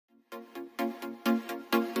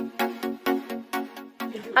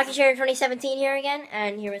snipehockey27 here again,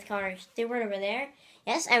 and here with Connor Stewart over there.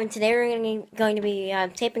 Yes, and today we're going to be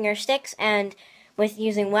taping our sticks and with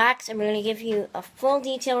using wax, and we're going to give you a full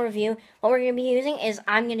detail review. What we're going to be using is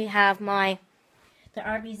I'm going to have the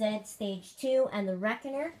RBZ Stage 2 and the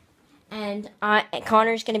Reckoner, and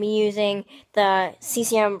Connor's going to be using the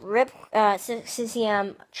CCM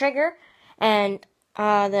CCM trigger and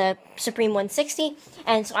the Supreme 160,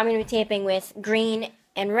 and so I'm going to be taping with green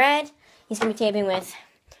and red. He's going to be taping with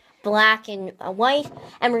black and white,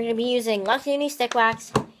 and we're going to be using Lucky Lonnie stick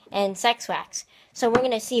wax and sex wax. So we're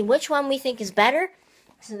going to see which one we think is better.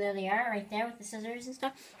 So there they are, right there with the scissors and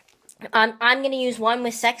stuff. I'm going to use one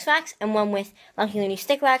with sex wax and one with Lucky Lonnie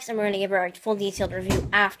stick wax, and we're going to give our full detailed review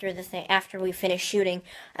after we finish shooting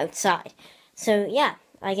outside. So yeah,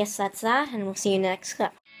 I guess that's that, and we'll see you in the next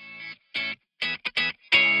clip.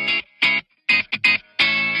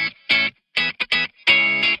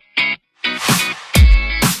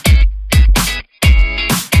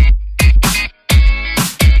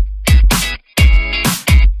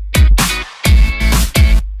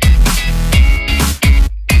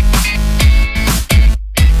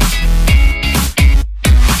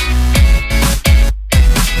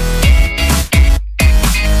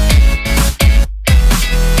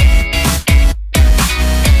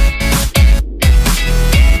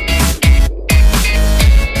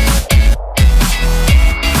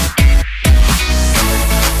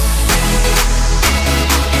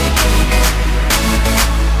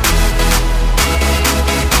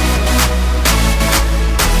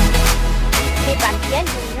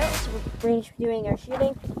 Doing our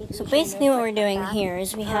shooting. So basically what we're doing here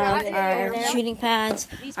is we have our shooting pads,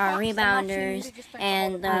 our rebounders,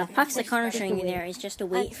 and the pucks that Connor's showing you there is just a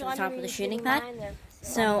weight for the top of the shooting pad.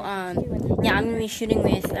 So yeah, I'm going to be shooting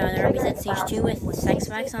with the RBZ Stage 2 with sex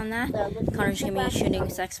wax on that. Connor's going to be shooting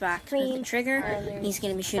sex wax with the trigger. He's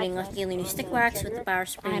going to be shooting Lucky Lonnie stick wax with the Bauer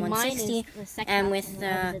Supreme 160. And with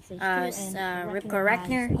the Ripco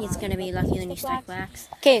Reckoner, he's going to be Lucky Lonnie stick wax.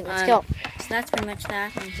 Okay, let's go. So that's pretty much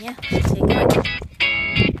that. And yeah, let's take a look.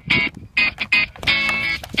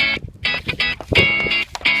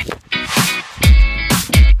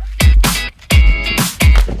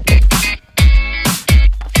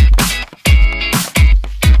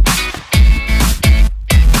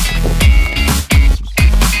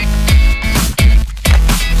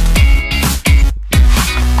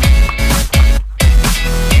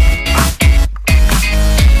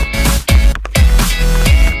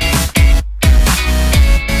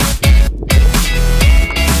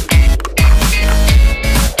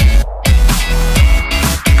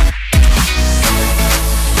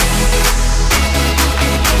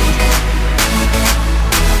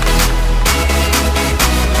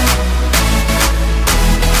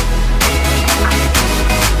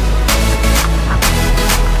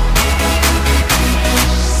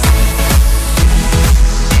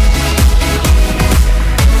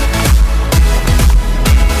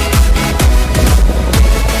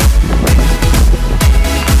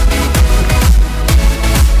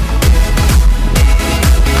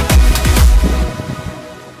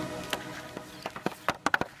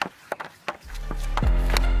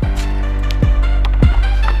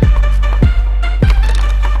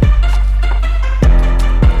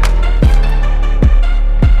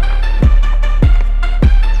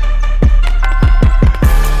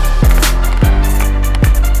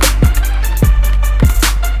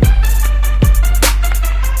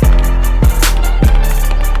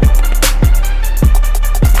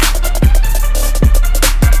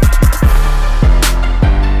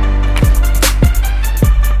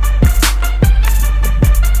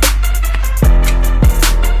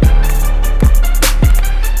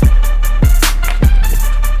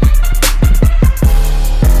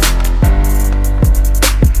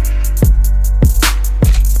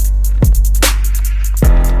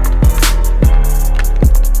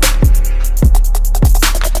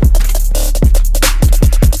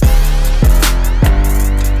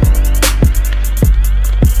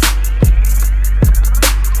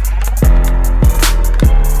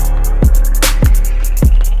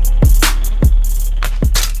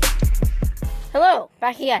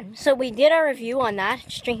 Back again. So we did our review on that.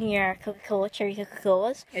 Just drinking our Coca-Cola, cherry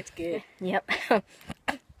Coca-Colas. It's good. Yep.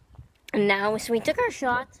 And now, so we took our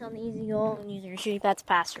shots on the easy goal and using our shooting pads,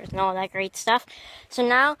 passers, and all that great stuff. So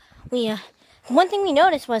now we, one thing we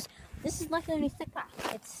noticed was this is Lucky Lonnie stick wax.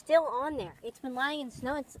 It's still on there. It's been lying in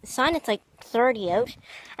snow. It's sun. It's like 30 out,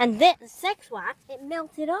 and the sex wax, it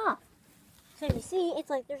melted off. So you see, it's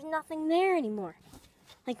like there's nothing there anymore.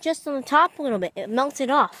 Like just on the top a little bit, it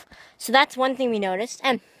melted off. So that's one thing we noticed.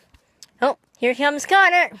 And oh, here comes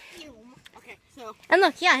Connor. Okay, so So. And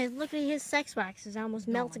look, yeah, look at his sex wax is almost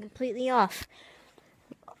melted completely off.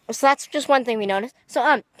 So that's just one thing we noticed.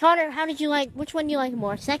 So, Connor, which one do you like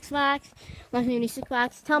more? Sex wax, Lucky Lonnie stick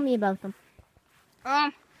wax? Tell me about them. Yeah,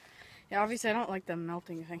 obviously I don't like the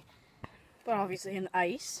melting thing. But obviously in the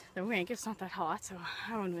ice, the rink, it's not that hot, so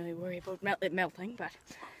I wouldn't really worry about it melting. But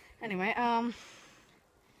anyway, the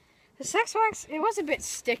sex wax, it was a bit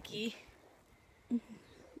sticky.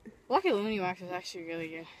 Lucky Lonnie wax is actually really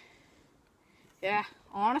good. Yeah,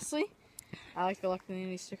 honestly, I like the Lucky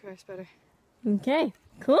Lonnie stick wax better. Okay,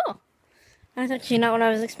 cool. That's actually not what I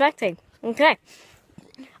was expecting. Okay.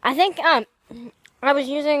 I think, I was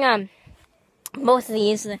using, both of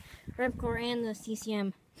these, the Ripcore and the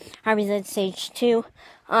CCM RBZ Stage 2.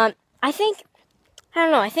 I think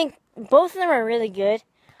both of them are really good.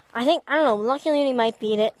 I don't know, Lucky Lonnie might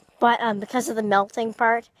beat it, but, because of the melting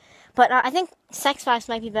part. But, I think Sex Wax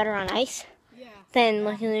might be better on ice than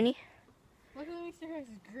Lucky Lonnie. Lucky Lonnie stick wax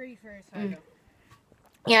is great for its head, though.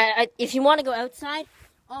 Yeah, if you want to go outside,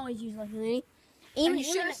 always use Lucky Lonnie. Even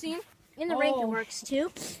in the rink it works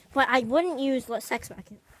too, but I wouldn't use sex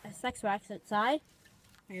wax outside.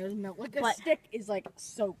 The stick is like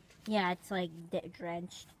soaked. Yeah, it's like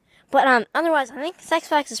drenched. But otherwise, I think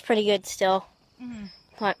sex wax is pretty good still.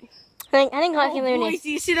 But I think Lucky Lonnie. Boys,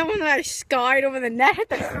 do you see that one that I skied over the net at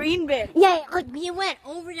the green bin? Yeah, like he went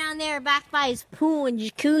over down there back by his pool and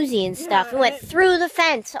jacuzzi and stuff. He went through the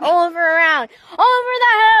fence, over around, over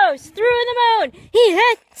the house, through the moon. He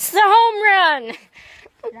hits the home run.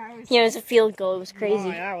 Yeah, it was a field goal. It was crazy.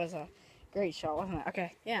 Oh, that was a great shot, wasn't it?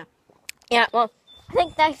 Okay, yeah. Yeah, well, I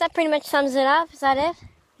think that pretty much sums it up. Is that it?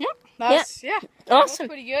 Yeah, Awesome. That's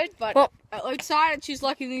pretty good. But outside, I choose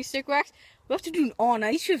Lucky Lonnie stick wax. We have to do an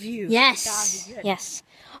on-ice review. Yes. Yes.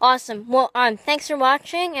 Awesome. Well, thanks for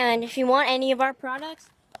watching. And if you want any of our products,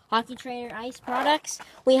 Hockey Trainer Ice products,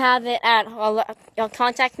 we have it at.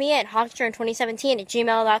 Contact me at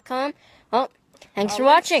hockeytrainer2017@gmail.com. Well, thanks for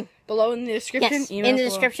watching. Below in the description. Yes, in the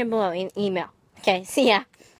description below. Email. Okay. See ya.